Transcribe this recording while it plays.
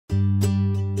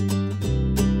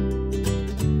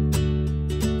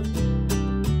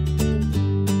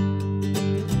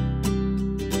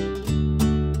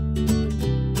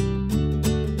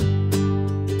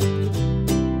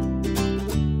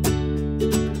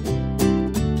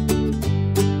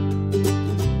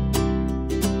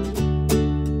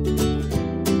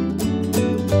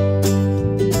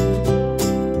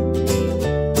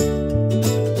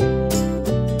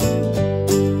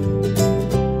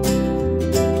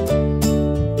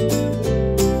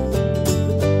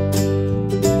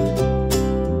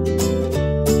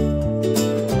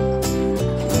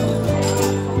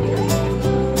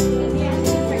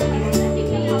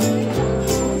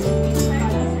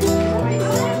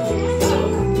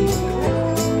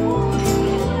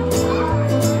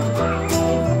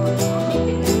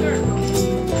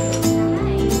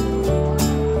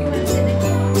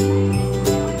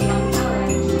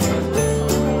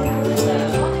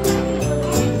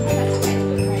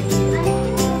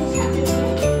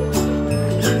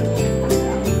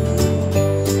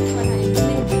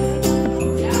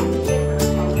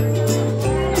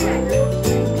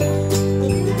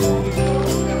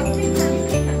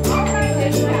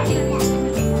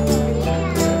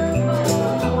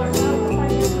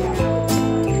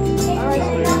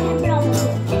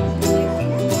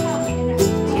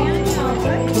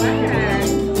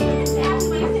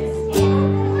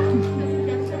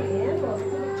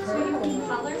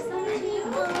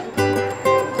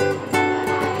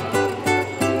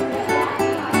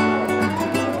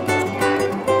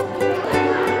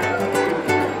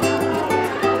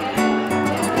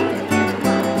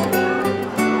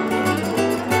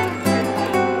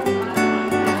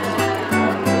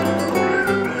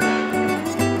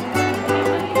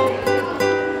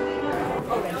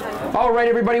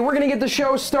everybody, we're going to get the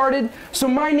show started. So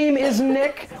my name is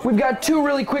Nick. We've got two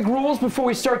really quick rules before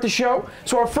we start the show.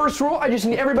 So our first rule, I just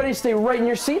need everybody to stay right in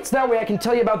your seats. That way I can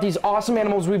tell you about these awesome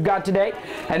animals we've got today.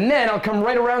 And then I'll come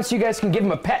right around so you guys can give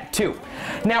them a pet too.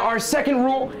 Now our second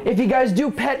rule, if you guys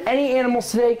do pet any animals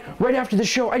today, right after the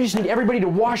show, I just need everybody to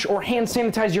wash or hand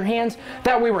sanitize your hands.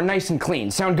 That way we're nice and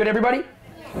clean. Sound good, everybody?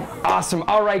 Awesome.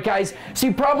 All right, guys. So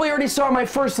you probably already saw my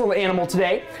first little animal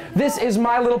today. This is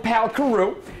my little pal,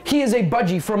 Karoo. He is a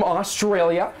budgie from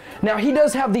Australia. Now, he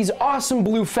does have these awesome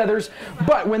blue feathers,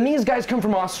 but when these guys come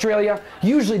from Australia,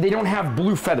 usually they don't have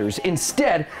blue feathers.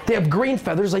 Instead, they have green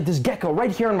feathers like this gecko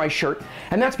right here on my shirt,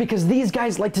 and that's because these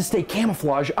guys like to stay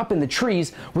camouflaged up in the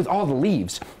trees with all the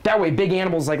leaves. That way, big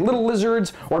animals like little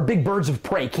lizards or big birds of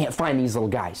prey can't find these little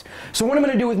guys. So what I'm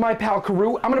going to do with my pal,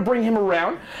 Karoo, I'm going to bring him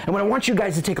around, and what I want you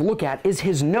guys to take a look at is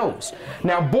his nose.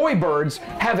 Now, boy birds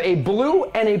have a blue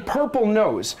and a purple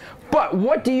nose. But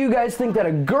what do you guys think that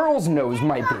a girl's nose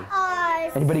might be?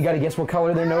 Anybody got to guess what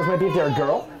color their nose might be if they're a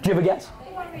girl? Do you have a guess?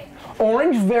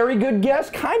 Orange, very good guess.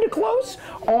 Kind of close.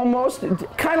 Almost.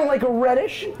 Kind of like a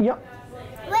reddish. Yep.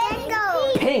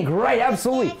 Pink, right,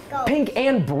 absolutely. Pink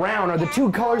and brown are the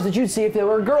two colors that you'd see if they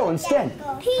were a girl instead.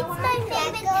 Pete's my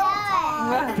favorite color.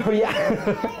 Oh, yeah.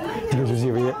 Do you guys see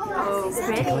over here?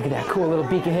 Take a look at that cool little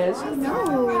beak of his.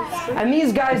 And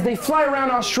these guys, they fly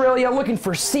around Australia looking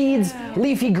for seeds,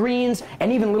 leafy greens,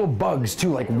 and even little bugs,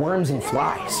 too, like worms and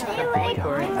flies. There you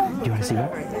go. Do you want to see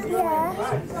that?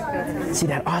 Yeah. See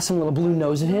that awesome little blue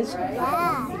nose of his?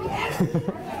 Yeah.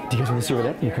 Do you guys want to see over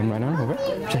there? You come right on over. Would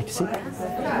you like to see?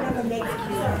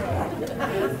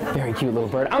 Very cute little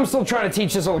bird. I'm still trying to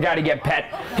teach this little guy to get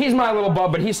pet. He's my little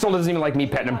bub, but he still doesn't even like me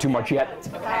petting him too much yet.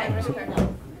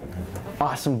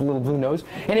 Awesome little blue nose.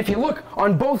 And if you look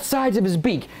on both sides of his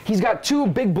beak, he's got two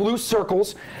big blue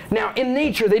circles. Now, in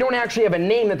nature, they don't actually have a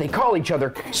name that they call each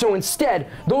other. So instead,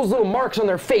 those little marks on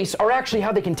their face are actually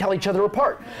how they can tell each other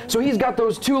apart. So he's got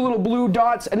those two little blue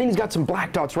dots, and then he's got some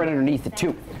black dots right underneath it,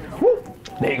 too. Woo.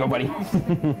 There you go, buddy. All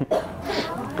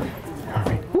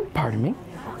right. Ooh, pardon me.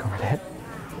 Go right ahead.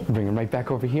 Bring him right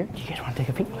back over here. Do you guys want to take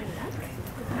a peek?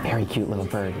 Very cute little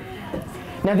bird.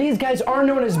 Now, these guys are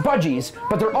known as budgies,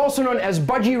 but they're also known as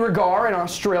budgie-regar in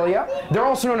Australia. They're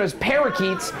also known as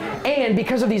parakeets, and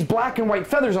because of these black and white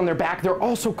feathers on their back, they're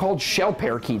also called shell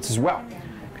parakeets as well.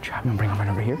 Good job. I'm going to bring them right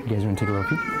over here. You guys want to take a little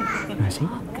peek? You want to see?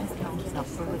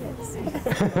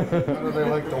 How do they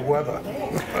like the weather?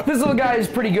 This little guy is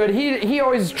pretty good. I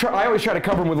always try to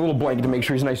cover him with a little blanket to make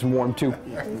sure he's nice and warm, too.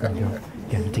 There you go.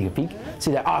 You guys want to take a peek?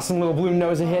 See that awesome little blue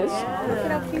nose of his?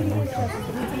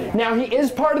 Now, he is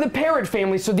part of the parrot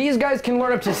family, so these guys can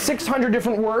learn up to 600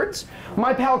 different words.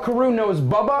 My pal Karoo knows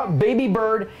Bubba, Baby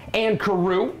Bird, and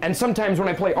Karoo, and sometimes when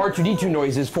I play R2-D2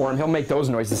 noises for him, he'll make those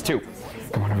noises too.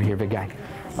 Come on over here, big guy.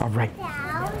 All right.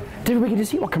 Did everybody get to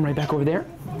see? I'll come right back over there.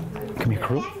 Come here,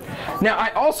 Karoo. Now, I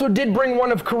also did bring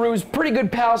one of Karoo's pretty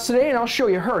good pals today, and I'll show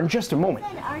you her in just a moment.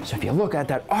 So if you look at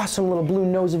that awesome little blue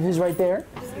nose of his right there,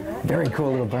 very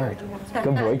cool little bird.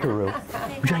 Good boy, Karoo.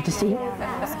 Would you like to see?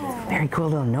 Very cool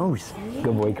little nose.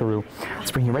 Good boy, Karoo.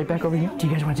 Let's bring you right back over here. Do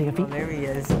you guys want to take a peek? Oh, there he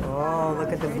is. Oh,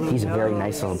 look at the blue He's a nose. very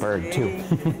nice little bird, too.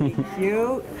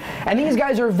 Cute. And these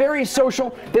guys are very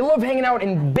social. They love hanging out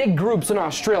in big groups in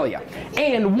Australia.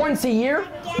 And once a year,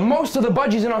 most of the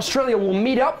budgies in Australia will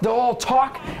meet up, they'll all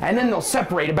talk, and then they'll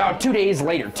separate about 2 days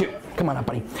later, too. Come on up,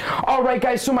 buddy. All right,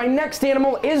 guys, so my next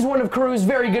animal is one of Karoo's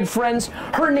very good friends.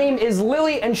 Her name is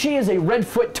Lily, and she is a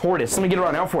redfoot tortoise. Let me get her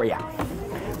on out for you.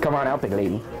 Come on out, big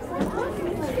lady.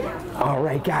 All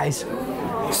right, guys.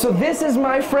 So this is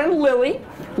my friend Lily.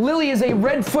 Lily is a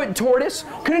redfoot tortoise.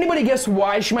 Could anybody guess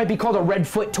why she might be called a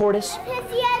redfoot tortoise?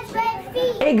 Because he has red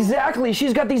feet. Exactly.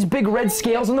 She's got these big red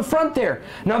scales on the front there.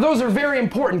 Now, those are very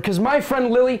important because my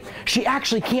friend Lily, she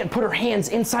actually can't put her hands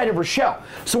inside of her shell.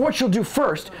 So what she'll do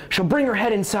first, she'll bring her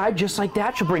head inside just like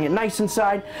that. She'll bring it nice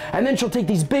inside, and then she'll take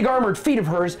these big armored feet of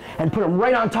hers and put them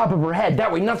right on top of her head. That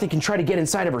way nothing can try to get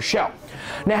inside of her shell.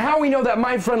 Now, how we know that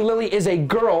my friend Lily is a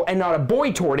girl and not a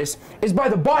boy tortoise is by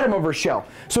the bottom of her shell.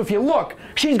 So if you look,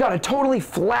 she's got a totally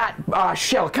flat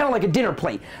shell, kind of like a dinner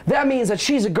plate. That means that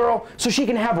she's a girl, so she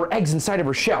can have her eggs inside of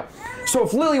her shell. So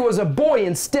if Lily was a boy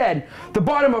instead, the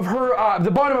bottom of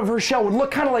her shell would look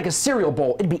kind of like a cereal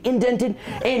bowl. It'd be indented,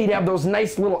 and you'd have those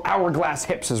nice little hourglass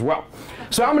hips as well.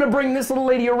 So I'm going to bring this little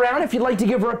lady around. If you'd like to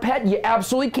give her a pet, you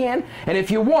absolutely can. And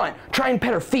if you want, try and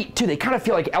pet her feet too. They kind of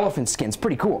feel like elephant skins.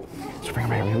 Pretty cool. So bring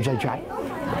her right over here. Would you like to try?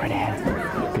 Go right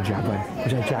ahead. Good job, bud.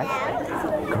 Would you like to try?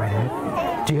 Go right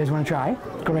ahead. Do you guys want to try?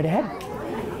 Go right ahead.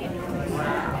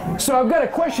 So I've got a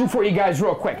question for you guys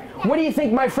real quick. What do you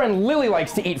think my friend Lily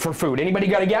likes to eat for food? Anybody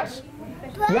got a guess?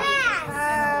 Plants.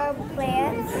 Plants.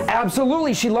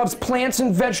 Absolutely, she loves plants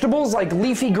and vegetables like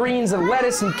leafy greens and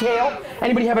lettuce and kale.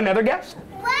 Anybody have another guess?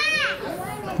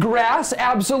 Grass,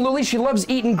 absolutely. She loves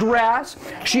eating grass.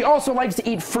 She also likes to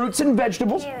eat fruits and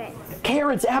vegetables.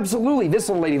 Carrots, absolutely. This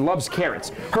little lady loves carrots.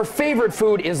 Her favorite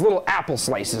food is little apple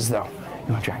slices, though.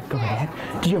 You want to try? Go right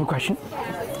ahead. Did you have a question?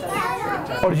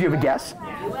 Oh, did you have a guess?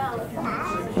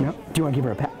 No? Do you want to give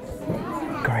her a pat?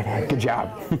 Go right ahead. Good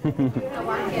job. Do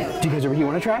you guys over here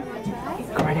want to try?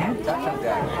 Go right ahead.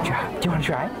 Good job. Do you want to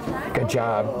try? Good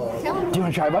job. Do you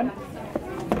want to try, bud?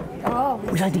 Oh.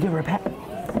 Would you like to give her a pat?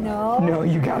 No. No,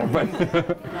 you got it, bud.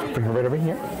 Bring her right over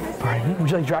here. All right, would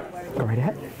you like to try? Go right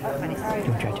ahead. Do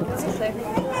you want to try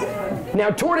too? Now,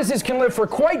 tortoises can live for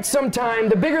quite some time.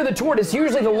 The bigger the tortoise,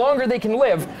 usually the longer they can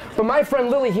live. But my friend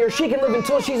Lily here, she can live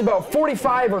until she's about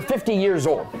 45 or 50 years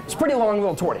old. It's a pretty long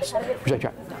little tortoise. Would you like to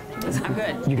try? I'm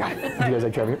good. You got it. Would you guys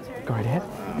like to try over here? Go right ahead.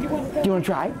 Do you want to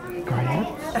try? Go right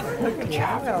ahead. Good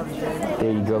job.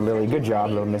 There you go, Lily. Good job,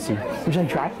 little missy. Would you like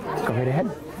to try? Go right ahead.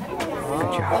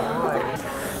 Good job.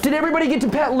 Did everybody get to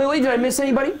pet Lily? Did I miss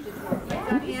anybody?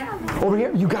 Over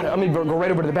here? You got it. I'm going to go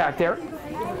right over to the back there.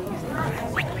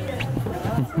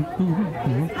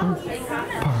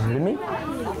 Pardon me.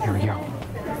 Here we go.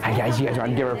 Hi, guys. You guys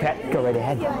want to give her a pet? Go right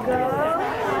ahead.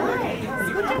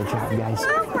 Good job, guys.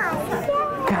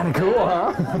 Kind of cool,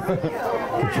 huh?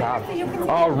 Good job.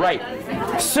 All right.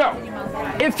 So,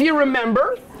 if you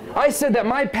remember, I said that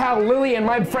my pal Lily and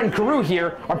my friend Carew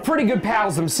here are pretty good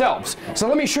pals themselves. So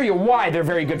let me show you why they're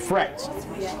very good friends.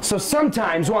 So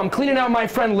sometimes while I'm cleaning out my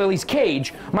friend Lily's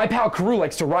cage, my pal Carew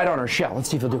likes to ride on her shell. Let's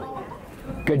see if he'll do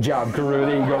it. Good job, Carew.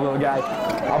 There you go, little guy.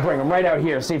 I'll bring him right out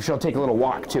here, see if she'll take a little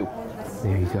walk too.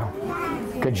 There you go.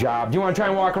 Good job. Do you want to try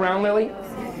and walk around, Lily?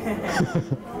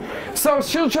 So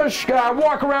she'll just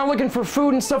walk around looking for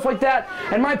food and stuff like that,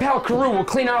 and my pal Carew will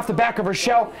clean off the back of her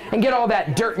shell and get all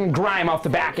that dirt and grime off the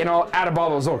back and all out of all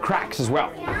those little cracks as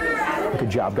well. Good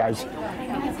job, guys.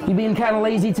 You being kind of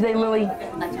lazy today, Lily?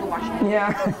 Let's go wash it.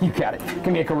 Yeah, you got it.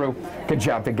 Give me a Carew. Good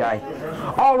job, big guy.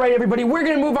 All right, everybody, we're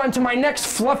going to move on to my next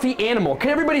fluffy animal. Can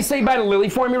everybody say bye to Lily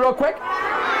for me real quick?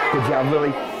 Good job, Lily.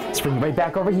 Let's bring you right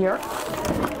back over here.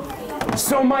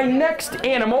 So my next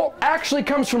animal actually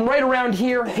comes from right around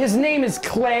here. His name is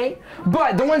Clay,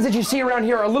 but the ones that you see around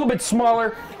here are a little bit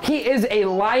smaller. He is a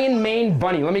lion maned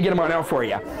bunny. Let me get him on out for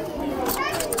you.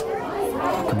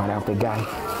 Come on out, big guy.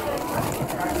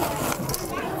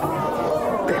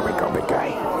 There we go, big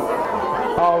guy.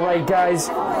 All right, guys.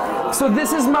 So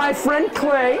this is my friend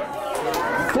Clay.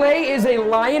 Clay is a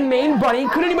lion maned bunny.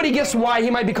 Could anybody guess why he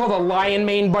might be called a lion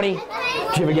maned bunny?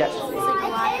 Did you ever guess?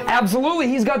 Absolutely,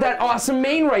 he's got that awesome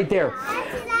mane right there.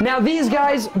 Now these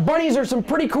guys, bunnies are some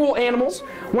pretty cool animals.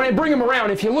 When I bring him around,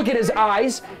 if you look at his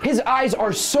eyes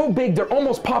are so big they're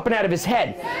almost popping out of his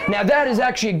head. Now that is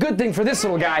actually a good thing for this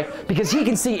little guy because he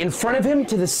can see in front of him,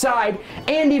 to the side,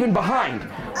 and even behind.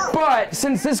 But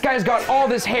since this guy's got all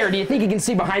this hair, do you think he can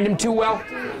see behind him too well?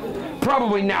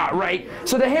 Probably not, right?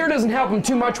 So the hair doesn't help him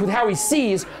too much with how he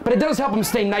sees, but it does help him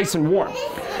stay nice and warm.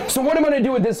 So what I'm going to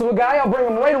do with this little guy, I'll bring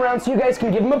him right around so you guys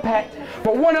can give him a pet.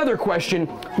 But one other question,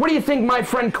 what do you think my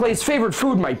friend Clay's favorite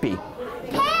food might be?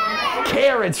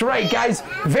 Carrots, right, guys.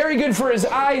 Very good for his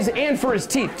eyes and for his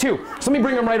teeth, too. So let me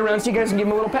bring him right around so you guys can give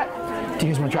him a little pet. Do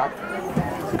you guys want to try?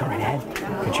 Go right ahead.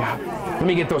 Good job. Let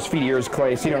me get those feet of yours,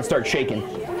 Clay, so you don't start shaking.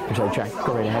 Would you like to try?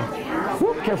 Go right ahead.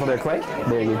 Whoop, careful there, Clay.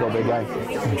 There you go, big guy.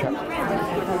 Good job.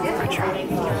 Good job.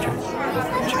 Good job.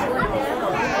 Good job.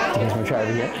 Do you guys want to try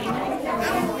over here?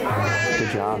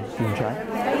 Good job. You want to try?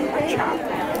 Good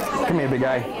job. Come here, big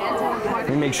guy. Let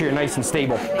me make sure you're nice and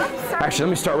stable. Actually,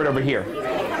 let me start right over here.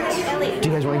 Do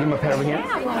you guys want to give him a pet over here?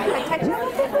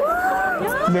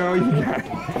 No, you got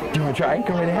it. Do you want to try?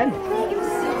 Go right ahead.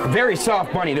 Very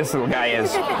soft bunny this little guy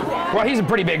is. Well, he's a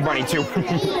pretty big bunny, too.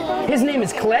 His name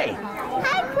is Clay.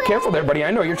 Careful there, buddy.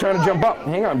 I know you're trying to jump up.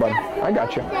 Hang on, bud. I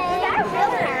got you.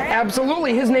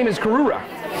 Absolutely. His name is Karura.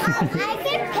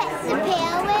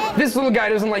 This little guy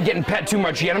doesn't like getting pet too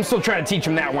much yet. I'm still trying to teach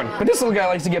him that one. But this little guy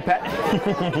likes to get pet.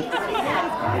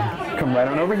 Come right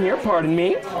on over here. Pardon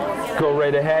me. Go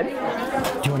right ahead.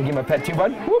 Do you want to give him a pet too,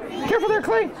 bud? Whoop. Careful there,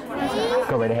 Clay.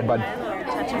 Go right ahead, bud.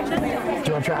 Do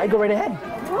you want to try? Go right ahead.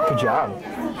 Good job.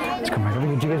 Let's come right over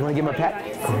here. Do you guys want to give him a pet?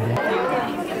 Go right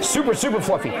ahead. Super, super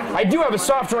fluffy. I do have a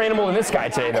softer animal than this guy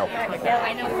today, though.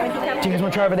 Do you guys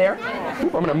want to try over there?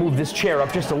 Oop, I'm going to move this chair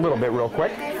up just a little bit real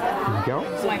quick. Here we go.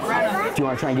 Do you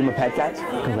want to try and give him a pet, guys?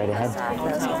 Go right ahead. Go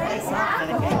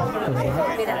right ahead.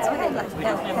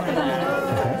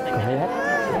 Okay, go right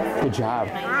ahead. Good job.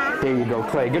 There you go,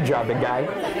 Clay. Good job, big guy.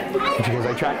 Did you guys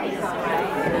like try?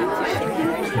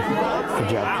 Good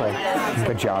job, Clay.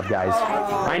 Good job, guys.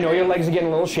 I know your legs are getting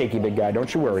a little shaky, big guy.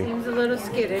 Don't you worry. Seems a little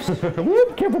skittish.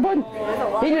 Whoop, careful, bud.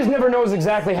 He just never knows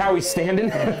exactly how he's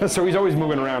standing, so he's always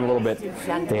moving around a little bit.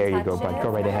 There you go, bud. Go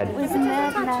right ahead.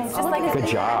 Good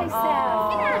job.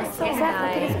 Do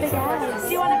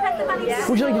you want to pet the bunny?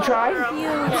 Would you like to try?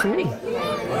 Absolutely.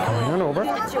 Come on over.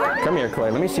 Come here,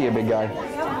 Clay. Let me see you, big guy.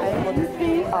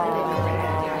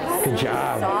 Good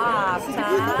job. Soft,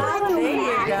 huh? There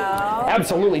you go.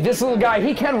 Absolutely. This little guy,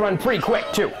 he can run pretty quick,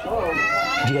 too.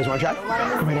 Do you guys want to try?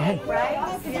 Go right ahead.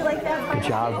 Good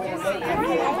job.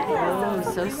 Oh,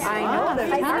 so soft. I know.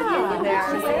 There's target there.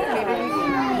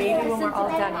 Maybe when we're all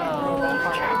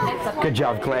done. Good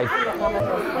job, Clay.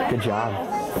 Good job.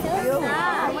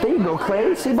 There you go,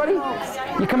 Clay. See, buddy?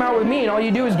 You come out with me, and all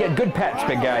you do is get good pets,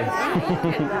 big guy.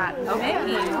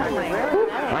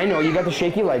 I know. You got the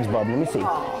shaky legs, bub. Let me see.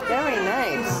 Very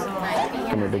nice.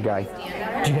 Come here, big guy.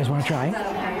 Do you guys want to try?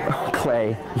 Oh,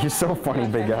 Clay, you're so funny,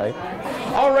 big guy.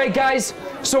 All right, guys.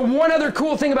 So one other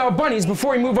cool thing about bunnies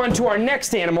before we move on to our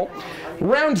next animal.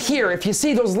 Round here, if you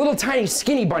see those little tiny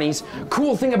skinny bunnies,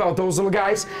 cool thing about those little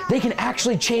guys, they can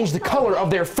actually change the color of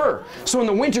their fur. So in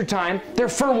the wintertime, their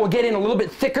fur will get in a little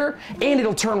bit thicker and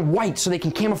it'll turn white so they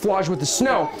can camouflage with the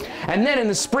snow. And then in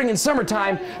the spring and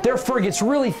summertime, their fur gets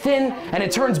really thin and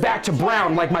it turns back to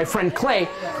brown like my friend Clay.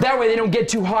 That way they don't get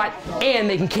too hot and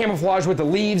they can camouflage with the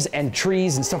leaves and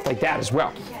trees and stuff like that as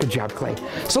well. Good job, Clay.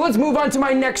 So let's move on to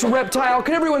my next reptile.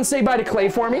 Can everyone say bye to Clay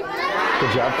for me?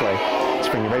 Good job, Clay. Let's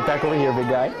bring you right back over here, big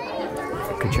guy.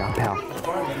 Good job, pal.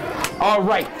 All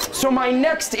right, so my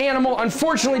next animal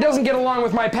unfortunately doesn't get along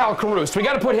with my pal Carouse. We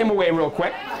got to put him away real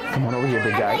quick. Come on over here,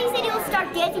 big guy. I thought he said he will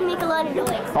start dancing, make a lot of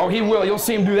noise. Oh, he will. You'll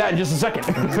see him do that in just a second.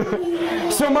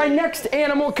 So my next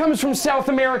animal comes from South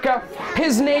America.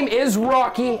 His name is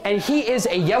Rocky, and he is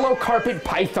a yellow carpet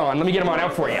python. Let me get him on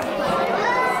out for you.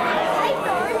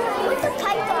 What's a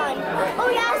python? Oh,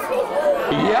 yeah.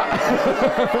 Yeah.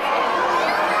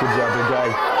 Good job, big guy.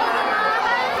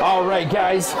 All right,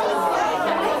 guys.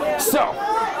 So,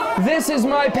 this is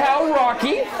my pal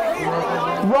Rocky.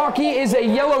 Rocky is a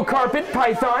yellow carpet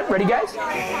python. Ready, guys?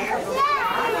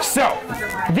 So,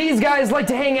 these guys like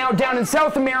to hang out down in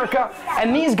South America,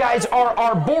 and these guys are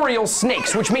arboreal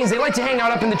snakes, which means they like to hang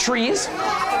out up in the trees.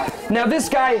 Now this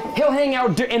guy, he'll hang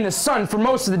out in the sun for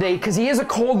most of the day because he is a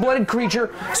cold-blooded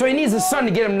creature, so he needs the sun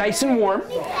to get him nice and warm.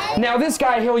 Now this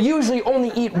guy, he'll usually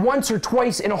only eat once or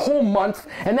twice in a whole month,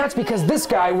 and that's because this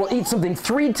guy will eat something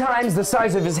 3 times the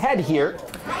size of his head here.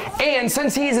 And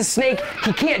since he's a snake,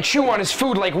 he can't chew on his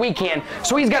food like we can,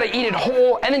 so he's got to eat it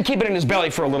whole and then keep it in his belly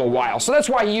for a little while. So that's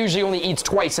why he usually only eats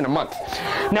twice in a month.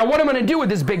 Now what I'm going to do with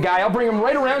this big guy, I'll bring him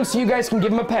right around so you guys can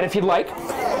give him a pet if you'd like.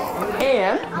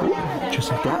 And, just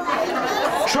like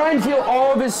that. Try and feel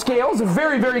all of his scales. They're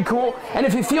very, very cool. And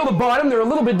if you feel the bottom, they're a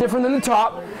little bit different than the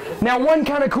top. Now, one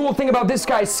kind of cool thing about this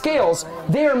guy's scales,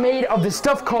 they are made of this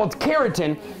stuff called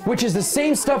keratin, which is the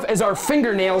same stuff as our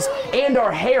fingernails and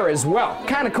our hair as well.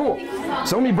 Kind of cool.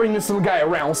 So let me bring this little guy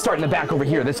around. We'll start in the back over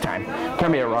here this time.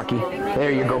 Come here, Rocky.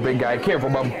 There you go, big guy. Careful,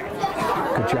 bub.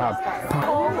 Good job.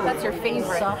 That's your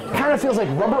favorite. Kind of feels like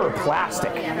rubber or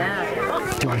plastic. Do you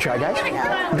want to try, guys?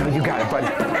 No, you got it, buddy.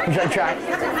 Would you like to try?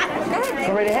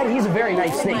 Go right ahead. He's a very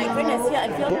nice snake. My goodness, yeah, I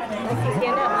feel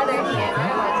stand up other hand.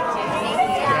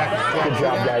 Good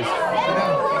job, guys.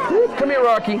 Come here,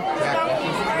 Rocky.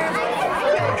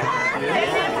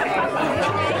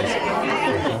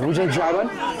 Would you like to try, bud?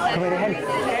 Come right ahead.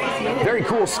 Very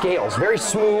cool scales. Very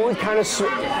smooth, kind of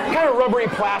rubbery,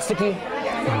 plasticky.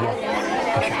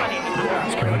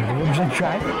 Would you like to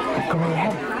try? Go right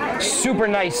ahead. Super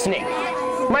nice snake.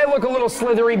 Might look a little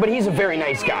slithery, but he's a very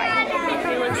nice guy.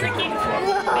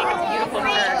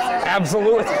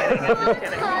 Absolutely.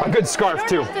 A good scarf,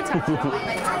 too.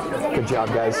 Good job,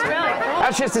 guys.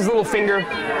 That's just his little finger.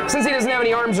 Since he doesn't have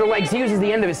any arms or legs, he uses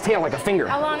the end of his tail like a finger.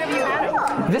 How long have you had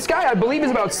him? This guy, I believe,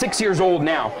 is about 6 years old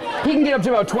now. He can get up to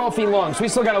about 12 feet long, so we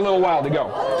still got a little while to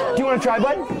go. Do you want to try,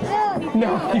 bud?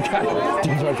 No, you got it. Do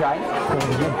you want to try?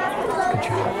 Good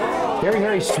job. Very,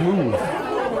 very smooth.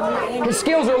 His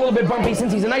scales are a little bit bumpy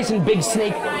since he's a nice and big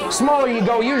snake. Smaller you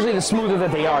go, usually the smoother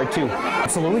that they are, too.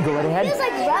 Absolutely, go right ahead. Feels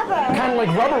like rubber. Kind of like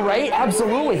rubber, right?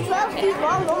 Absolutely. 12 feet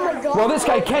long, oh my god. Well, this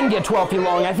guy can get 12 feet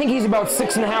long. I think he's about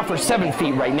 6.5 or 7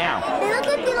 feet right now. They look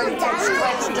like they look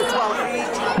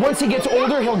down. Once he gets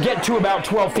older, he'll get to about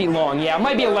 12 feet long. Yeah, it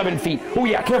might be 11 feet. Oh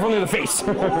yeah, careful near the face.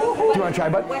 Do you want to try,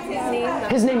 bud? What's his name?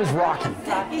 His name is Rocky. Do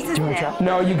you want to try?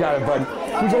 No, you got it, bud.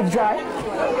 Would you like to try?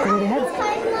 Go right ahead.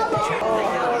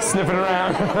 Sniffing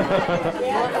around.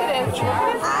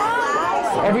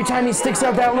 Every time he sticks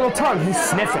out that little tongue, he's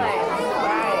sniffing.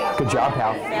 Good job,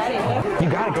 pal. You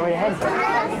got it. Go right ahead.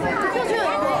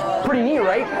 Pretty neat,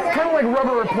 right? Kind of like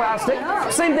rubber or plastic.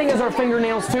 Same thing as our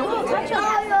fingernails, too.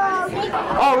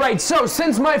 All right, so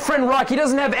since my friend Rocky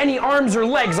doesn't have any arms or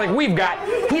legs like we've got,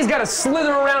 he's got to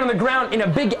slither around on the ground in a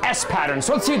big S pattern.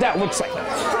 So let's see what that looks like.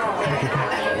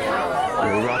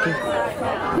 Ready, Rocky?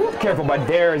 Woo, careful, bud.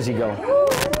 There's you go.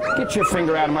 Get your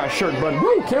finger out of my shirt, bud.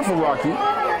 Woo, careful, Rocky.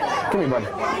 Come here, bud.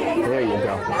 There you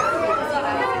go.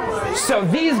 So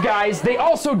these guys, they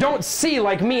also don't see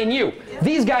like me and you.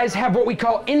 These guys have what we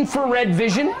call infrared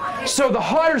vision. So the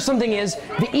hotter something is,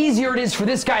 the easier it is for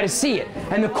this guy to see it.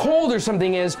 And the colder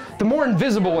something is, the more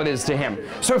invisible it is to him.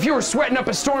 So if you were sweating up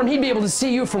a storm, he'd be able to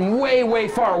see you from way, way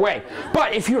far away.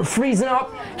 But if you were freezing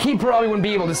up, he probably wouldn't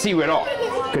be able to see you at all.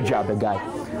 Good job, big guy.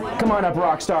 Come on up,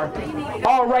 Rockstar.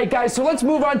 All right, guys, so let's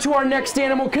move on to our next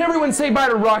animal. Can everyone say bye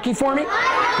to Rocky for me?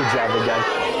 Good job, big guy.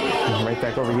 Right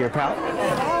back over here, pal.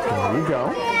 There you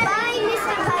go.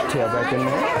 Tail back in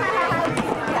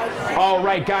there. All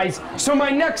right, guys, so my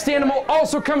next animal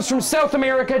also comes from South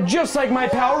America, just like my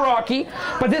pal Rocky,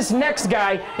 but this next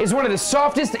guy is one of the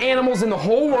softest animals in the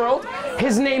whole world.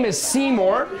 His name is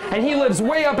Seymour, and he lives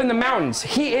way up in the mountains.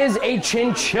 He is a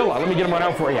chinchilla. Let me get him on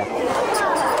out for you.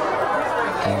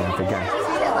 Big guy.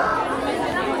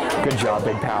 Good job,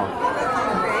 big pal.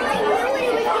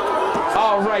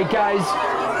 All right, guys.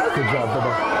 Good job,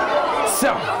 Bubba.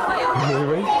 So,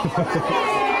 you ready?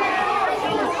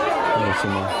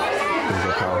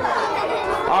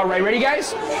 All right, ready,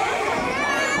 guys?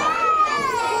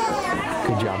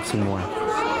 Good job, Seymour.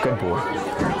 Good boy.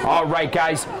 All right,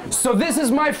 guys. So this is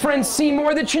my friend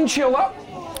Seymour the chinchilla.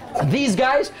 These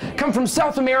guys come from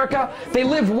South America. They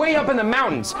live way up in the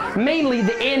mountains, mainly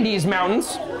the Andes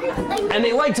Mountains, and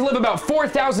they like to live about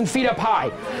 4,000 feet up high.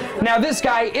 Now this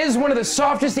guy is one of the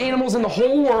softest animals in the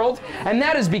whole world, and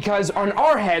that is because on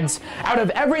our heads, out of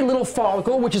every little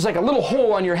follicle, which is like a little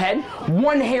hole on your head,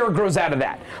 one hair grows out of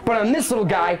that. But on this little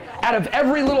guy, out of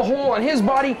every little hole on his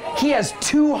body, he has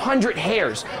 200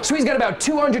 hairs. So he's got about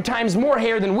 200 times more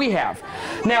hair than we have.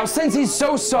 Now since he's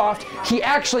so soft, he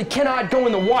actually cannot go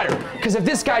in the water, because if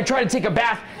this guy tried to take a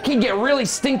bath, he'd get really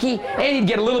stinky and he'd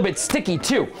get a little bit sticky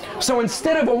too. So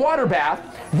instead of a water bath,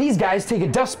 these guys take a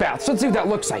dust bath. So let's see what that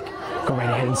looks like. Go right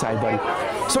ahead inside, buddy.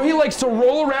 So he likes to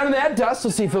roll around in that dust.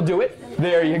 Let's see if he'll do it.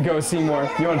 There you go, Seymour.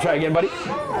 You want to try again, buddy?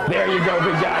 There you go,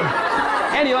 big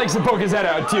guy. And he likes to poke his head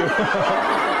out too.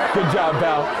 Good job,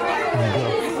 pal. There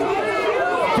you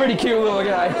go. Pretty cute little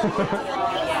guy.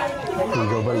 There you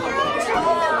go, buddy.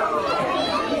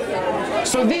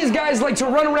 So these guys like to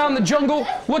run around the jungle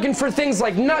looking for things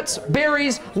like nuts,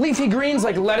 berries, leafy greens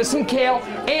like lettuce and kale,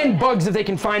 and bugs if they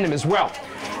can find them as well.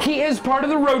 He is part of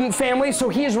the rodent family, so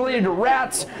he is related to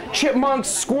rats, chipmunks,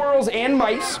 squirrels, and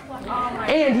mice.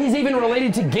 And he's even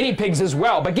related to guinea pigs as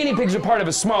well, but guinea pigs are part of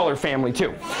a smaller family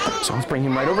too. So let's bring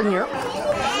him right over here.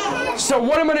 So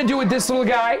what I'm going to do with this little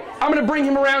guy, I'm going to bring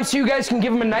him around so you guys can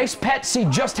give him a nice pet, see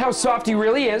just how soft he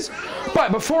really is.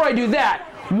 But before I do that,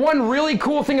 one really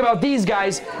cool thing about these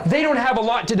guys, they don't have a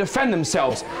lot to defend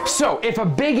themselves. So if a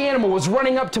big animal was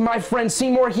running up to my friend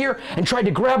Seymour here and tried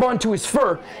to grab onto his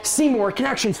fur, Seymour can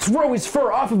actually throw his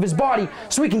fur off of his body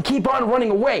so he can keep on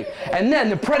running away. And then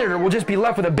the predator will just be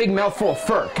left with a big mouthful of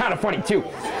fur. Kind of funny too.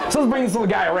 So let's bring this little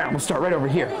guy around. We'll start right over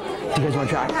here. Do you guys want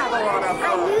to try? I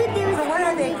knew there was, what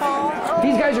are they called?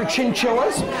 These guys are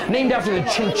chinchillas, named after the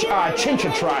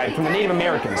Chincha tribe from the Native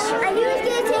Americans. I knew he was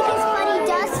going to take his funny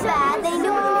dust bath. They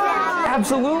know him that.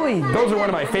 Absolutely. Those are one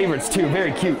of my favorites too.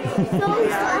 Very cute.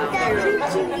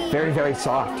 Very, very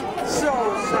soft. So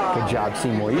soft. Good job,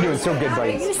 Seymour. You're doing so good,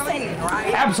 buddy. You clean,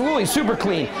 right? Absolutely. Super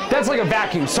clean. That's like a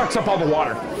vacuum. Sucks up all the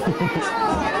water.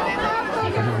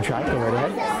 You want to try it? Go right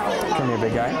ahead. Come here,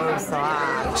 big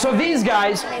guy. So these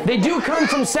guys, they do come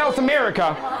from South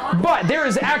America, but there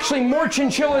is actually more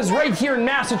chinchillas right here in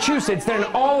Massachusetts than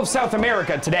in all of South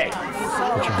America today.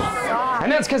 And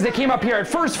that's because they came up here at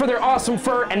first for their awesome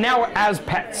fur and now as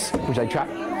pets. Would you like to try?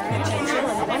 Do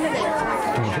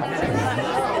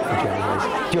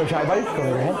you want to try, buddy? Go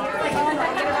right ahead.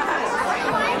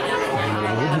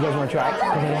 Do you guys want to try? Go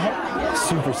right ahead.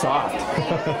 Super soft. Do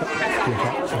you want to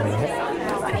try? Go right ahead.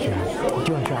 Do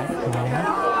you want to try? Go right ahead.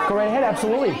 Go right ahead,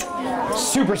 absolutely.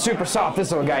 Super, super soft this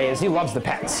little guy is. He loves the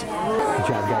pets. Good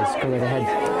job, guys. Go right ahead.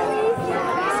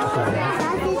 Go right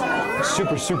ahead.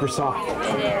 Super, super soft.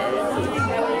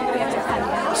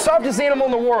 Softest animal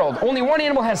in the world. Only one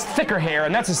animal has thicker hair,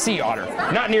 and that's a sea otter.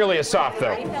 Not nearly as soft,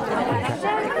 though. Would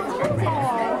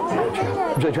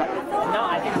you like to try? No,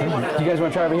 I think they want to. Do you guys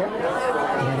want to try over here?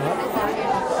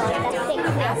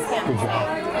 Good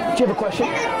job. Do you have a question?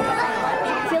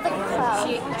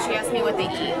 what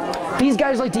they eat. These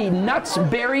guys like to eat nuts,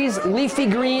 berries, leafy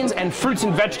greens, and fruits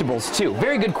and vegetables too.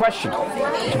 Very good question. Good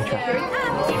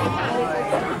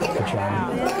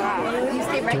job. Do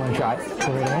you want to try it?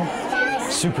 Go right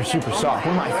ahead. Super, super soft.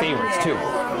 One of my favorites too.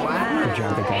 Good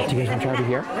job, big guy. Do you guys want to try over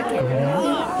here? Go right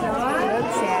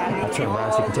ahead. I'll turn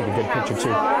around so you can take a good picture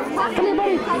too. Come here,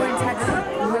 buddy.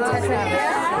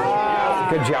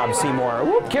 Good job, Seymour.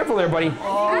 Whoop, careful there, buddy.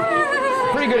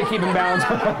 Pretty good at keeping balance.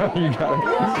 You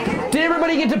got it. Did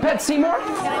everybody get to pet Seymour?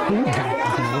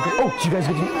 Oh, did you guys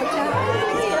get to?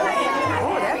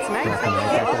 Oh, that's nice.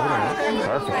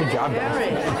 Perfect. Good job,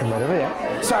 guys. Come right over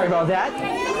there. Sorry about that.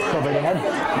 Go right ahead.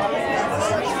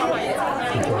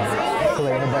 Go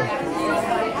right ahead, bud.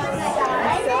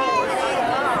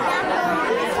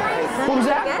 What was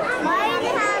that?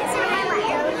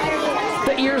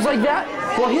 The ears like that?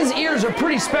 Well, his ears are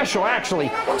pretty special,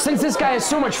 actually. Since this guy has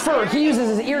so much fur, he uses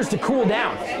his ears to cool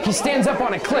down. He stands up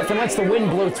on a cliff and lets the wind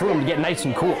blow through him to get nice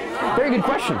and cool. Very good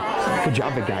question. Good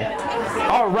job, big guy.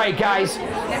 All right, guys.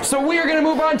 So we are going to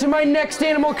move on to my next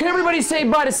animal. Can everybody say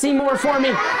bye to Seymour for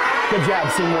me? Good job,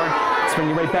 Seymour. Swing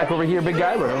you right back over here, big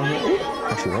guy. Right over here.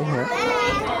 Actually, right here.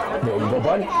 There you go,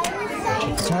 bud.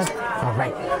 All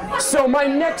right. So my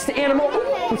next animal.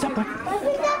 What's up, bud?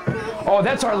 Oh,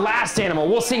 that's our last animal.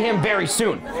 We'll see him very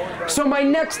soon. So my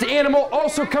next animal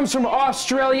also comes from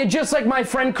Australia, just like my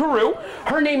friend Karoo.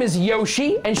 Her name is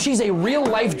Yoshi, and she's a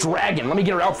real-life dragon. Let me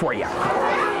get her out for you.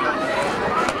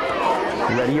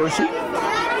 You ready, Yoshi?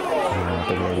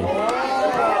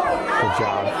 Good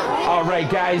job. All right,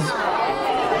 guys.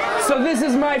 So this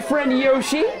is my friend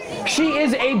Yoshi. She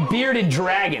is a bearded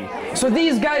dragon. So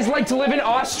these guys like to live in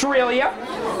Australia.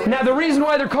 Now the reason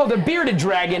why they're called a bearded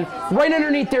dragon, right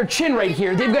underneath their chin right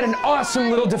here, they've got an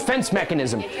awesome little defense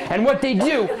mechanism. And what they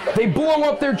do, they blow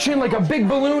up their chin like a big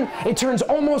balloon. It turns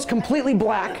almost completely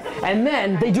black. And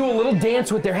then they do a little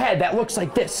dance with their head that looks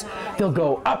like this. They'll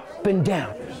go up and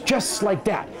down, just like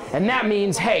that. And that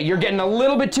means, hey, you're getting a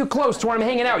little bit too close to where I'm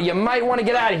hanging out. You might want to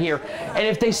get out of here. And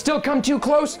if they still come too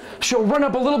close, she'll run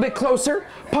up a little bit closer,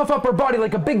 puff up her body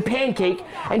like a big pancake,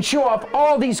 and show off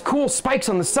all these cool spikes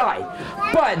on the side.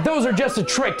 But those are just a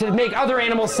trick to make other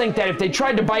animals think that if they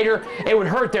tried to bite her, it would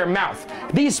hurt their mouth.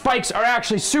 These spikes are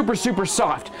actually super, super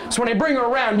soft. So when I bring her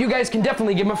around, you guys can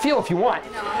definitely give them a feel if you want.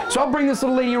 So I'll bring this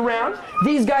little lady around.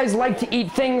 These guys like to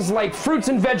eat things like fruits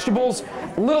and vegetables,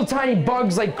 little tiny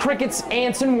bugs like crickets,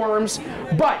 ants, and worms.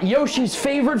 But Yoshi's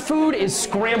favorite food is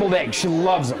scrambled eggs. She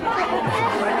loves them. Do you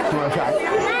want to try?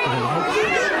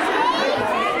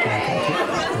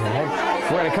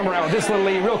 We're going to come around with this little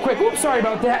lady real quick. Oops, sorry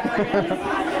about that.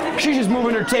 She's just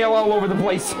moving her tail all over the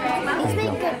place. These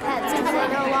make good pets because they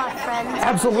know a lot of friends.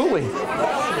 Absolutely.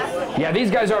 Yeah,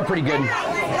 these guys are pretty good.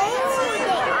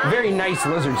 Very nice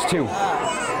lizards, too.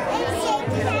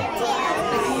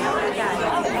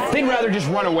 They'd rather just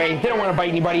run away. They don't want to bite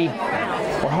anybody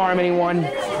or harm anyone.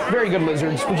 Very good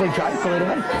lizards. Would you like to try? Go right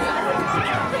ahead.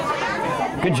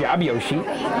 Good job, Yoshi. Do you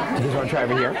guys want to try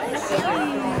over here? Go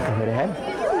right ahead.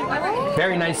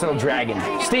 Very nice little dragon.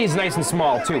 Stays nice and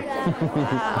small, too. Good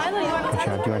job. Do you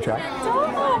want to try?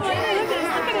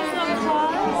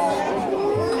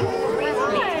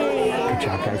 Good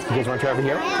job, guys. Do you guys want to try over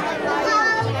here?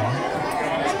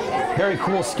 Very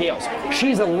cool scales.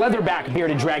 She's a leatherback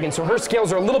bearded dragon, so her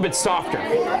scales are a little bit softer. Do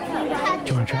you want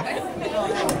to try?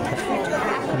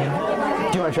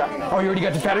 Do you want to try? Oh, you already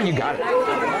got to pet her? You got it.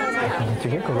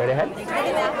 Here, go right ahead. In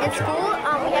school,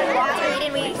 we had a lot to read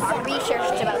and we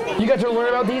researched about things. You got to learn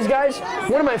about these guys?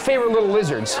 One of my favorite little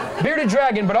lizards. Bearded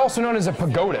dragon, but also known as a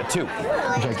pagoda, too.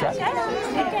 Would you like to try?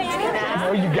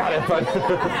 Oh, you got it, bud.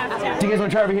 Do you guys want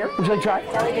to try over here? Would you like to try?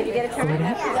 Did you get a try? Good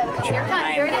job.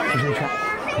 Would you like to try?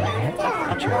 Go right ahead.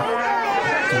 Good job.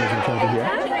 Do you guys want to try over here?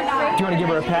 Do you want to give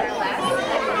her a pet?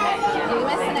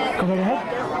 Go right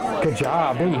ahead. Good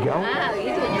job. There you go. Wow, you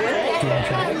did good. Do you want to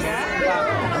try?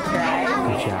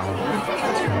 Good job.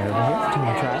 Let's come right over here. Do you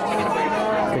want to try?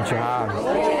 Good job.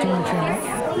 Do you want to try?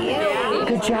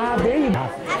 Good job. There you go.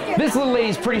 This little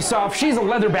lady's pretty soft. She's a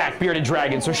leatherback bearded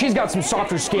dragon, so she's got some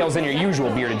softer scales than your usual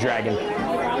bearded dragon.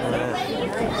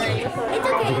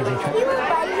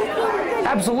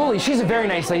 Absolutely. She's a very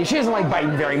nice lady. She doesn't like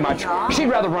biting very much. She'd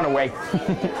rather run away.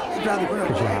 Good job.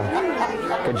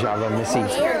 Good job, little Missy.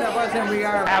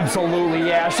 Absolutely,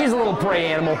 yeah. She's a little prey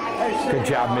animal. Good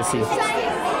job, Missy.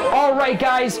 All right,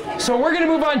 guys. So we're going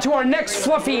to move on to our next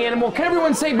fluffy animal. Can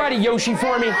everyone say bye to Yoshi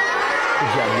for me? Good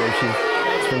job, Yoshi.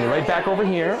 Let's bring you right back over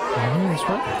here. This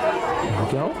one. There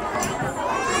we go.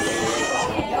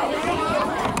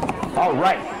 All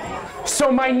right. So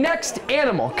my next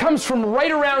animal comes from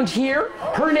right around here.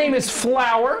 Her name is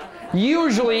Flower.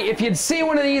 Usually, if you'd see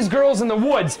one of these girls in the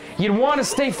woods, you'd want to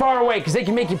stay far away because they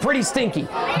can make you pretty stinky.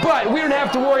 But we don't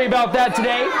have to worry about that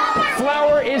today.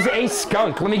 Flower is a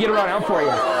skunk. Let me get her on out for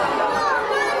you.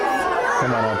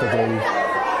 Come on out there, baby.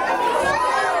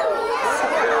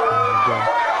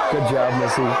 Good job,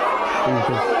 Missy.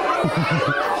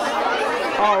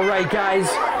 All right, guys.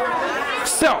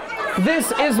 So,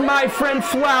 this is my friend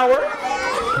Flower.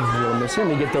 Missy, let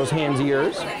me get those hands of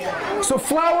yours. So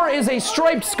Flower is a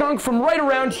striped skunk from right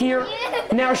around here.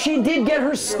 Now, she did get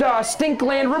her stink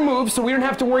gland removed, so we don't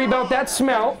have to worry about that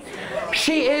smell.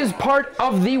 She is part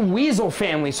of the weasel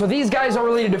family. So these guys are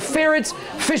related to ferrets,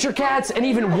 fisher cats, and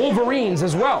even wolverines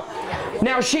as well.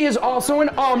 Now, she is also an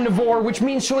omnivore, which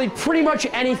means she'll eat pretty much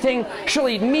anything. She'll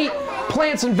eat meat,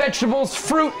 plants and vegetables,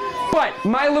 fruit. But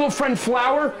my little friend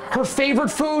Flower, her favorite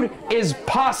food is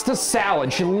pasta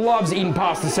salad. She loves eating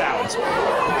pasta salads.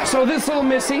 So this little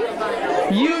Missy,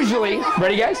 usually,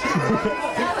 ready guys?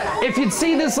 If you'd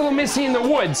see this little Missy in the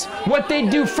woods, what they'd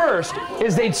do first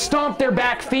is they'd stomp their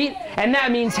back feet, and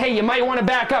that means, hey, you might want to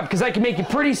back up because I can make you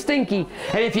pretty stinky.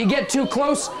 And if you get too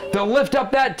close, they'll lift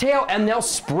up that tail and they'll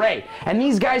spray. And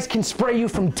these guys can spray you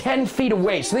from 10 feet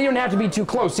away, so they don't have to be too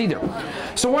close either.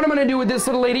 So what I'm going to do with this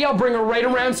little lady, I'll bring her right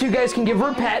around so you guys can give her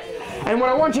a pet. And what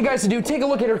I want you guys to do, take a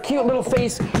look at her cute little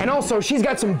face, and also she's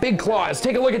got some big claws.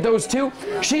 Take a look at those too.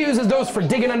 She uses those for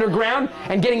digging underground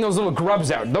and getting those little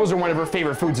grubs out. Those are one of her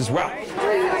favorite foods as well. Good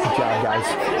job, guys.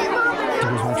 Do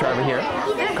you guys want to try over here?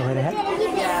 Go right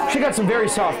ahead. She got some very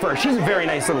soft fur. She's a very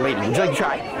nice little lady. Would you like to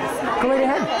try? Go right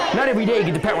ahead. Not every day you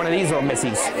get to pet one of these little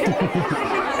missies.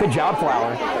 Good job,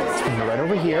 Flower. Let's bring her right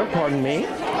over here. Pardon me.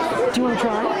 Do you want to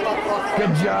try?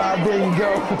 Good job. There you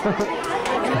go.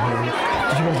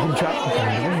 Did you guys get a try? Go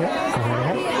right over here. Go right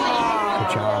ahead.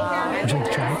 Good job. Would you like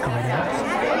to try it? Go right ahead.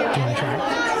 Do you want to try it?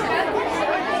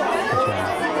 Good job.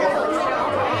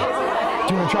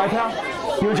 Do you want to try, pal?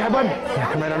 You want to try, bud?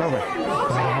 Yeah, come right on over. Go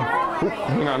right ahead. Ooh,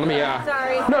 hang on, let me,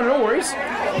 Sorry. No worries.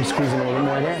 I'm squeezing a little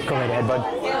more there. Go right ahead, bud.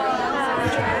 Good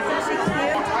job.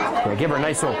 Yeah, give her a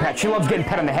nice little pet. She loves getting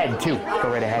pet on the head, too. Go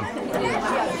right ahead.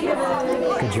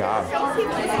 Good job. You want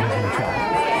to try it?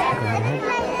 Go right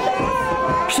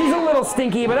ahead. She's a little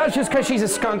stinky, but that's just because she's a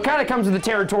skunk. Kind of comes with the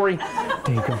territory.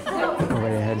 There you go. Go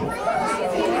right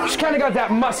ahead. She's kind of got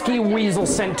that musky weasel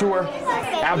scent to her.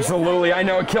 Absolutely. I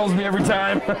know, it kills me every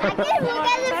time.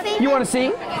 You want to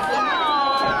see?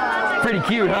 Pretty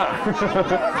cute,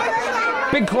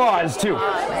 huh? Big claws, too.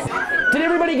 Did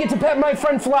everybody get to pet my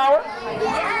friend Flower? You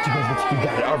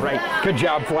got it. All right. Good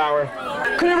job, Flower.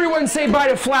 Could everyone say bye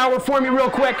to Flower for me real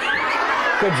quick?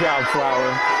 Good job, Flower.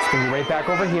 Let's bring you right back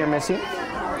over here, Missy.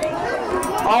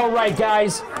 All right,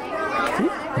 guys.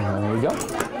 There you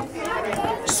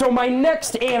go. So my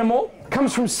next animal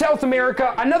comes from South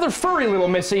America, another furry little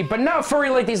Missy, but not furry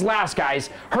like these last guys.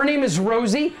 Her name is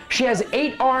Rosie. She has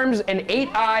 8 arms and 8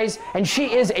 eyes, and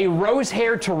she is a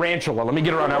rose-haired tarantula. Let me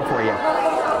get her on out for you.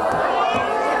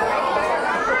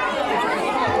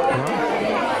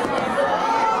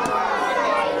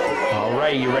 All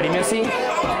right, you ready, Missy?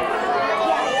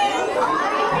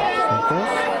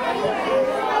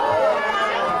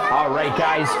 All right,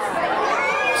 guys.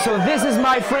 So this is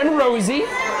my friend Rosie.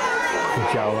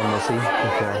 Good job, Missy.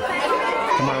 Okay.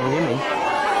 Come on over with me.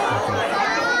 Okay.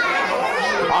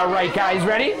 All right, guys,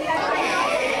 ready?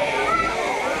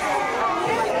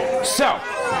 So,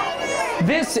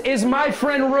 this is my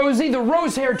friend Rosie, the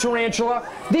rose-haired tarantula.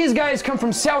 These guys come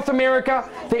from South America.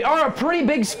 They are a pretty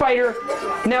big spider.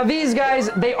 Now, these guys,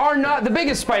 they are not the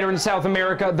biggest spider in South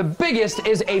America. The biggest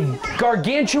is a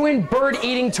gargantuan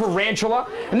bird-eating tarantula,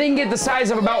 and they can get the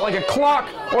size of about like a clock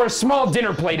or a small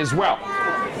dinner plate as well.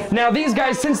 Now, these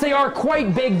guys, since they are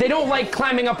quite big, they don't like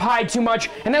climbing up high too much,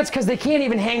 and that's because they can't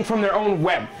even hang from their own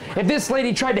web. If this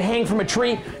lady tried to hang from a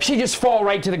tree, she'd just fall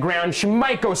right to the ground. She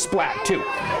might go splat, too.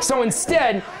 So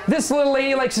instead, this little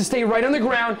lady likes to stay right on the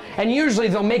ground, and usually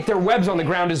they'll make their webs on the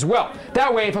ground as well.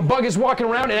 That way, if a bug is walking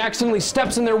around and accidentally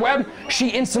steps in their web, she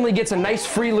instantly gets a nice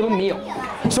free little meal.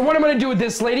 So what I'm going to do with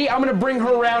this lady, I'm going to bring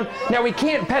her around. Now, we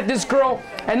can't pet this girl,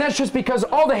 and that's just because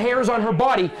all the hairs on her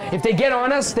body, if they get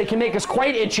on us, they can make us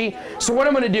quite itchy. So what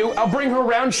I'm going to do, I'll bring her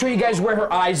around, show you guys where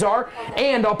her eyes are,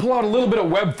 and I'll pull out a little bit of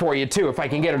web for you too, if I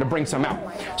can get her to bring some out.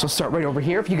 So start right over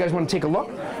here, if you guys want to take a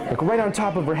look. Look right on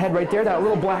top of her head right there, that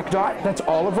little black dot, that's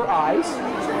all of her eyes.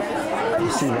 You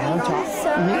see that on top?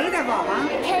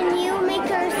 Can you make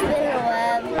her spin a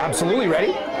web? Absolutely,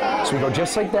 ready? So we go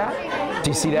just like that.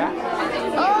 Do you see that?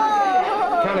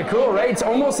 Oh! Kind of cool, right? It's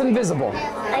almost invisible.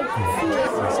 I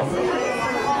see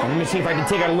it. Let me see if I can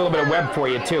take out a little bit of web for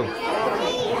you too.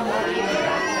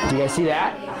 Do you guys see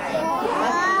that?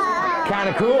 Kind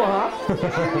of cool, huh?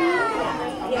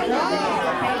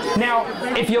 Now,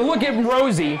 if you look at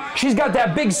Rosie, she's got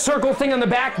that big circle thing on the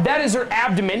back. That is her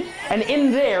abdomen, and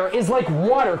in there is like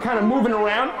water kind of moving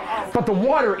around, but the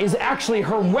water is actually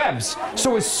her webs.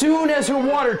 So as soon as her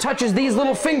water touches these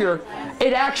little finger,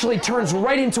 it actually turns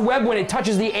right into web when it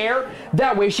touches the air.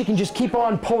 That way she can just keep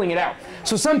on pulling it out.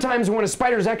 So sometimes when a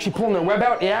spider is actually pulling their web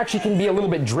out, it actually can be a little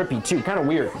bit drippy too, kind of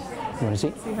weird. You want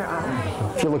to see?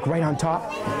 If you look right on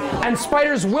top. And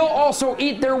spiders will also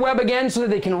eat their web again so that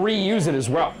they can reuse it as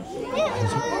well. Right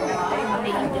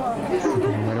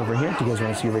over here. Do you guys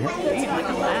want to see over here?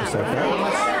 Just like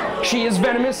that. She is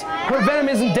venomous. Her venom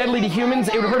isn't deadly to humans.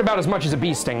 It would hurt about as much as a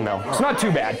bee sting, though. It's not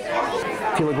too bad.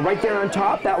 If you look right there on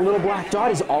top, that little black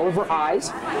dot is all of her eyes.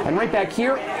 And right back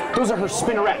here, those are her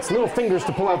spinnerets, little fingers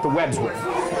to pull out the webs with.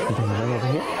 Right over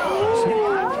here.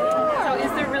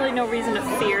 No reason to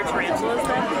fear tarantulas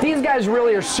then? These guys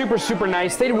really are super, super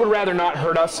nice. They would rather not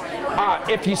hurt us.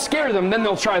 If you scare them, then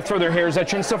they'll try to throw their hairs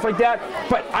at you and stuff like that.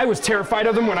 But I was terrified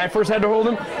of them when I first had to hold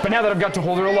them. But now that I've got to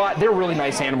hold her a lot, they're really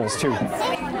nice animals too.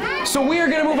 So we are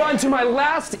going to move on to my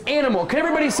last animal. Can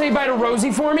everybody say bye to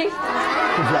Rosie for me? Good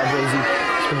job, Rosie.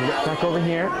 Just going to look back over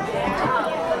here.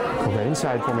 Go right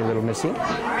inside for me, little Missy. Good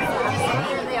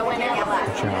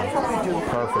job.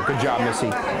 Perfect. Good job,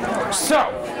 Missy. So,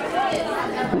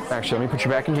 actually, let me put you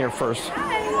back in here first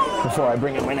before I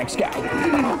bring in my next guy.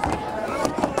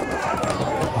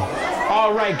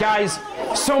 All right, guys.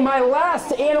 So my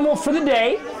last animal for the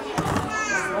day,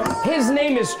 his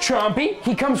name is Chompy.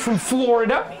 He comes from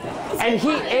Florida, and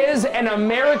he is an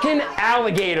American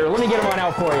alligator. Let me get him on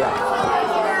out for you.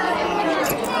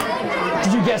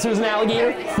 Did you guess it was an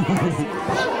alligator?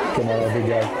 Come on, big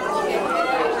guy.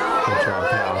 Good job,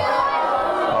 pal.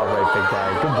 All right, big guy.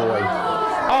 Good boy.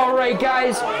 All right,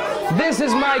 guys, this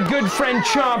is my good friend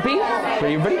Chompy.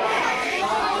 Ready, everybody?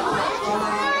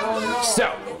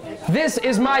 So, this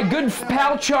is my good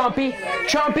pal Chompy.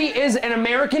 Chompy is an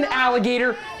American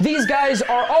alligator. These guys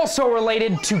are also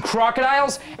related to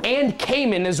crocodiles and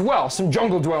caiman as well, some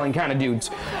jungle-dwelling kind of dudes.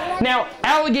 Now,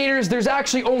 alligators, there's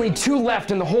actually only two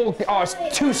left in the whole,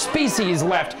 two species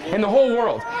left in the whole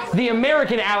world. The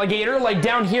American alligator, like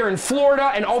down here in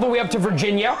Florida and all the way up to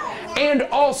Virginia, and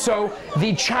also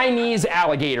the Chinese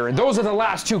alligator. Those are the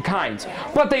last two kinds.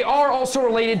 But they are also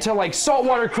related to like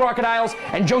saltwater crocodiles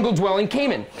and jungle-dwelling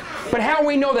caiman. But how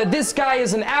we know that this guy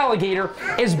is an alligator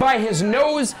is by his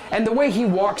nose and the way he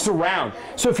walks around.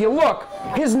 So if you look,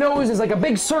 his nose is like a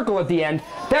big circle at the end.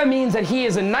 That means that he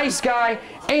is a nice guy,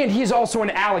 and he's also an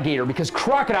alligator because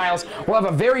crocodiles will have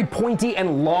a very pointy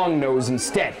and long nose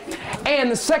instead. And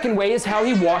the second way is how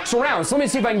he walks around. So let me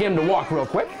see if I can get him to walk real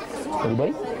quick.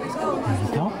 Everybody?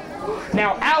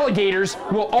 Now, alligators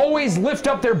will always lift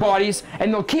up their bodies,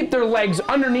 and they'll keep their legs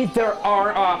underneath their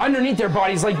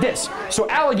bodies like this. So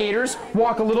alligators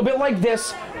walk a little bit like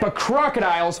this, but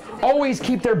crocodiles always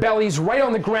keep their bellies right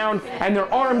on the ground and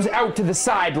their arms out to the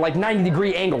side like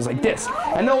 90-degree angles like this.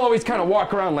 And they'll always kind of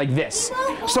walk around like this.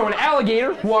 So an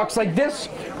alligator walks like this.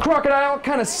 Crocodile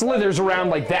kind of slithers around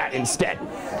like that instead.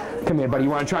 Come here, buddy. You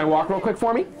want to try and walk real quick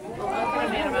for me?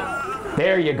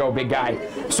 There you go, big guy.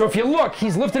 So if you look,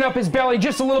 he's lifting up his belly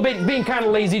just a little bit, being kind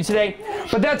of lazy today,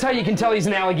 but that's how you can tell he's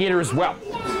an alligator as well.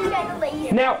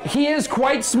 Now, he is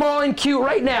quite small and cute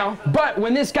right now, but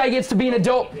when this guy gets to be an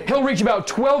adult, he'll reach about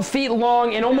 12 feet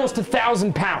long and almost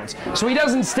 1,000 pounds. So he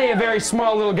doesn't stay a very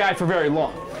small little guy for very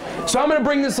long. So I'm going to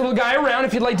bring this little guy around.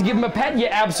 If you'd like to give him a pet, you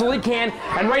absolutely can.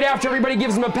 And right after everybody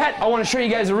gives him a pet, I want to show you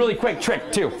guys a really quick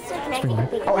trick, too.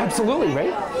 Oh, absolutely,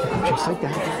 right? Just like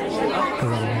that.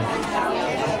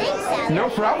 No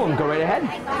problem. Go right ahead.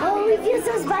 Oh, we feel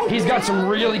so spicy. He's got some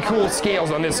really cool scales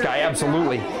on this guy.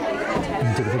 Absolutely.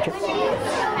 Take a picture.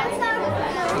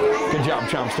 Good job,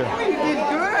 Chompster.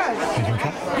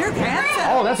 You're handsome.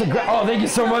 Oh, that's a great. Oh, thank you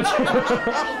so much.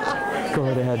 Go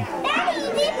right ahead.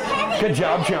 Good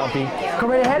job, Chompy. Go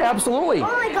right ahead. Absolutely.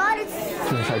 Oh my God, it's.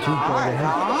 Go right ahead.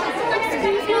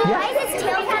 Why is his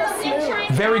tail so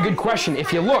smooth? Very good question.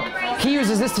 If you look, he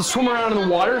uses this to swim around in the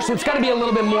water, so it's got to be a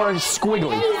little bit more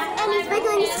squiggly. And he's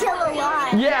wiggling his tail a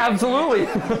lot. Yeah, absolutely.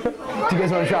 Do you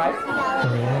guys want to try?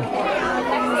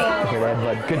 Okay, right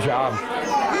ahead, bud. Good job.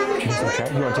 You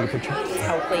want to take a picture?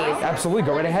 Oh, please. Absolutely.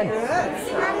 Go right ahead.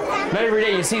 Not every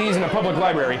day you see these in a public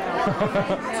library.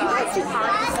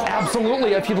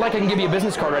 Absolutely. If you'd like, I can give you a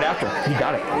business card right after. You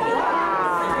got it.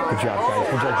 Good job,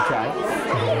 guys. Would you like to try it?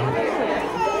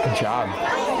 Good job.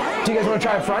 Do you guys want to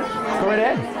try it front? Go right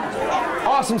ahead.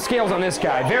 Awesome scales on this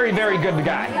guy. Very, very good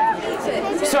guy.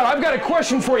 So I've got a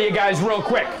question for you guys real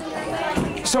quick.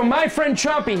 So my friend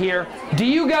Chompy here, do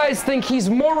you guys think he's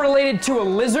more related to a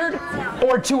lizard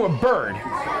or to a bird?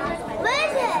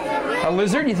 Lizard. A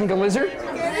lizard? You think a lizard?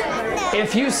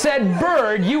 If you said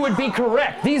bird, you would be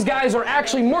correct. These guys are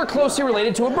actually more closely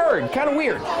related to a bird. Kind of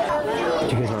weird. Do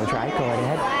you guys want to try? Go right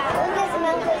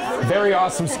ahead. Very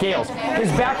awesome scales. His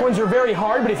back ones are very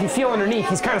hard, but if you feel underneath,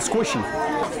 he's kind of squishy. Go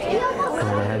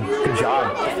right ahead. Good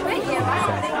job.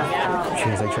 Should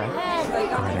I try?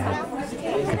 Go right ahead.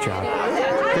 Good job.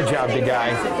 Good job, big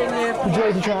guy. Would you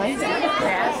like to try?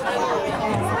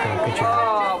 Okay, good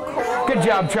job. Good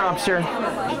job, Chompster.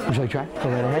 Would you like to try? Go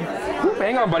right ahead. Oop,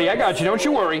 hang on, buddy. I got you. Don't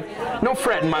you worry. No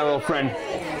fretting, my little friend.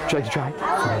 Would you like to try? Go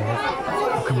right ahead.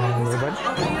 Oh, come on, little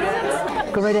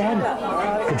bud. Go right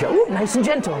ahead. Good job. Ooh, nice and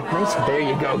gentle. Nice. There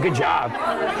you go. Good job.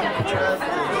 Good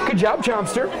job. Good job,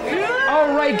 Chompster.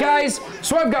 All right, guys.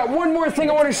 So I've got one more thing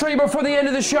I want to show you before the end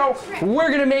of the show. We're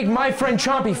going to make my friend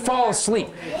Chompy fall asleep.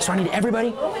 So I need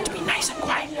everybody to be nice and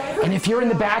quiet. And if you're in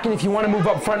the back and if you want to move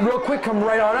up front real quick, come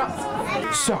right on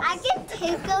up. So, I can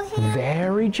tickle him.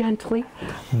 very gently,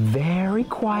 very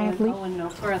quietly,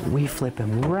 we flip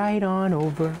him right on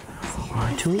over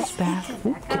onto his back.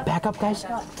 Ooh, get back up, guys.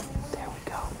 There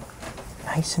we go.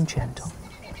 Nice and gentle.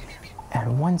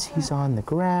 And once he's on the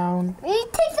ground, We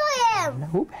tickle him.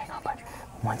 oop, hang on, buddy.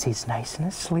 Once he's nice and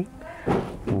asleep,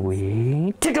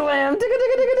 we tickle him. Tickle,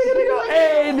 tickle, tickle, tickle, tickle.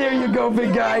 Hey, there you go,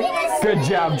 big guy. Good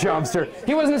job, Chompster.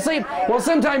 He wasn't asleep. Well,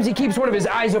 sometimes he keeps one of his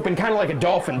eyes open, kind of like a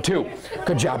dolphin, too.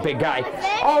 Good job, big guy.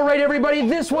 All right, everybody,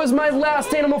 this was my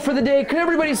last animal for the day. Could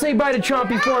everybody say bye to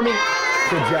Chompy for me?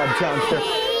 Good job,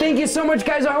 Chompster. Thank you so much,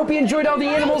 guys. I hope you enjoyed all the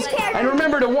animals. And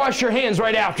remember to wash your hands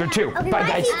right after, too. Bye,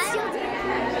 guys.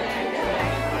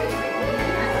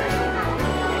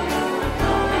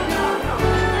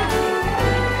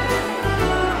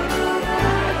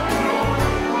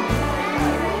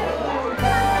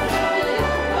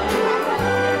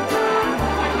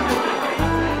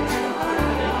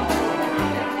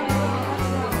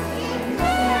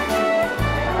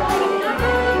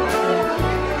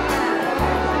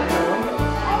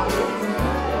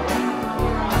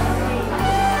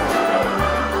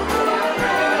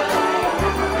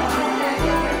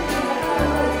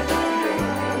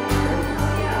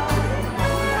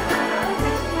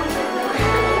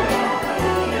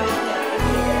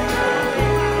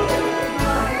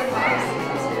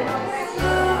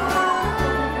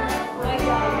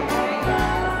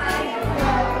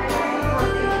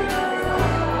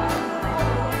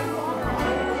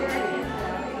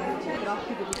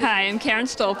 Hi, I'm Karen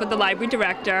Stolp, the library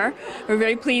director. We're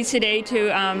very pleased today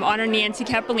to honor Nancy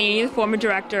Cappelini, the former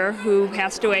director who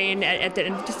passed away at the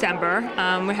end of December.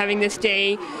 We're having this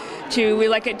day we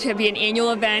like it to be an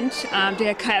annual event,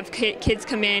 to have kids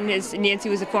come in, as Nancy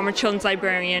was a former children's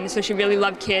librarian, so she really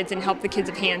loved kids and helped the kids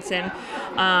of Hanson.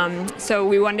 So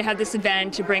we wanted to have this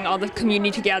event to bring all the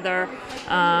community together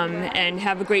and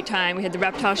have a great time. We had the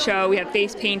reptile show, we had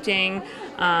face painting.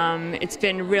 It's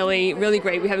been really, really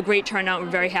great. We have a great turnout. We're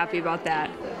very happy about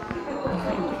that.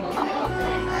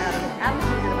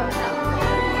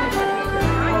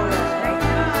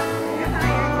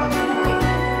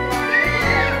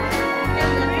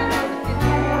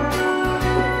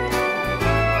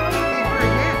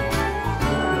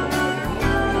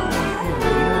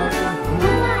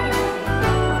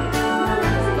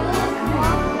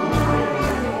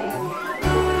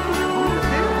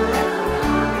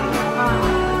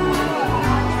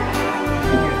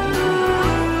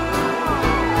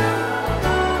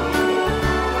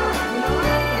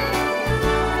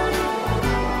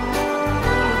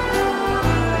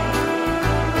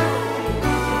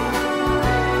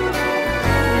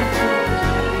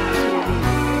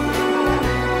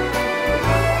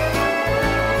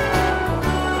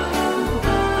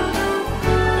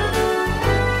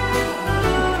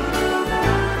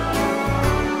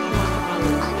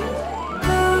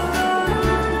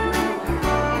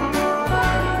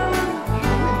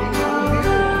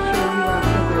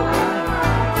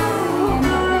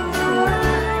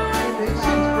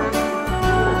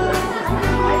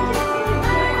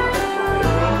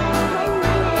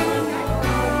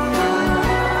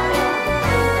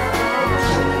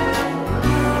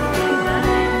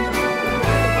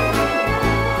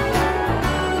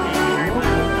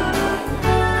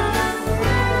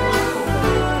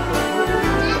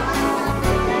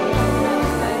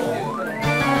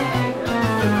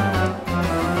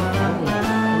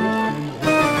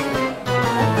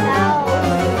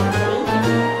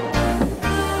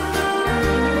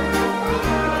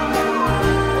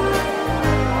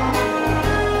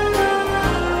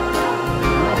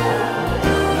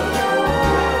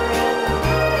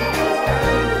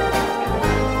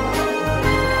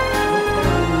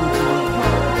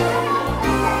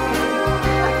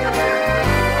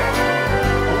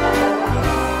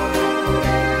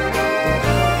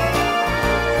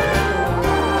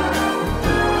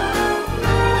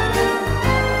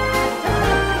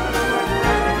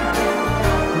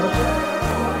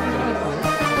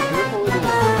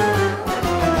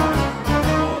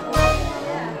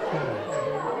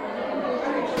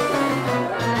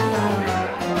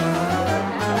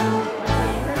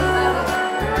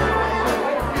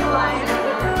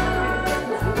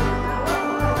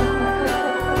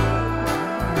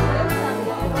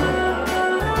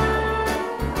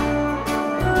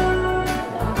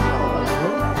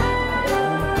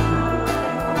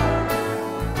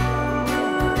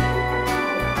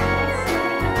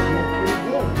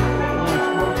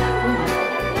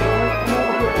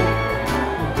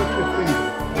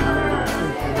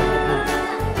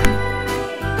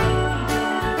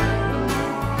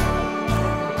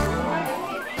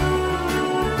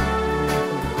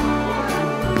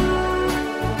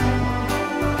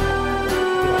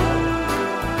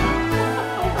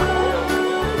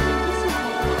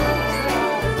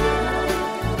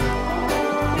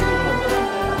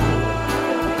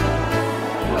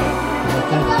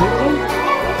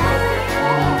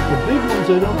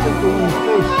 so don't put the one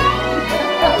face.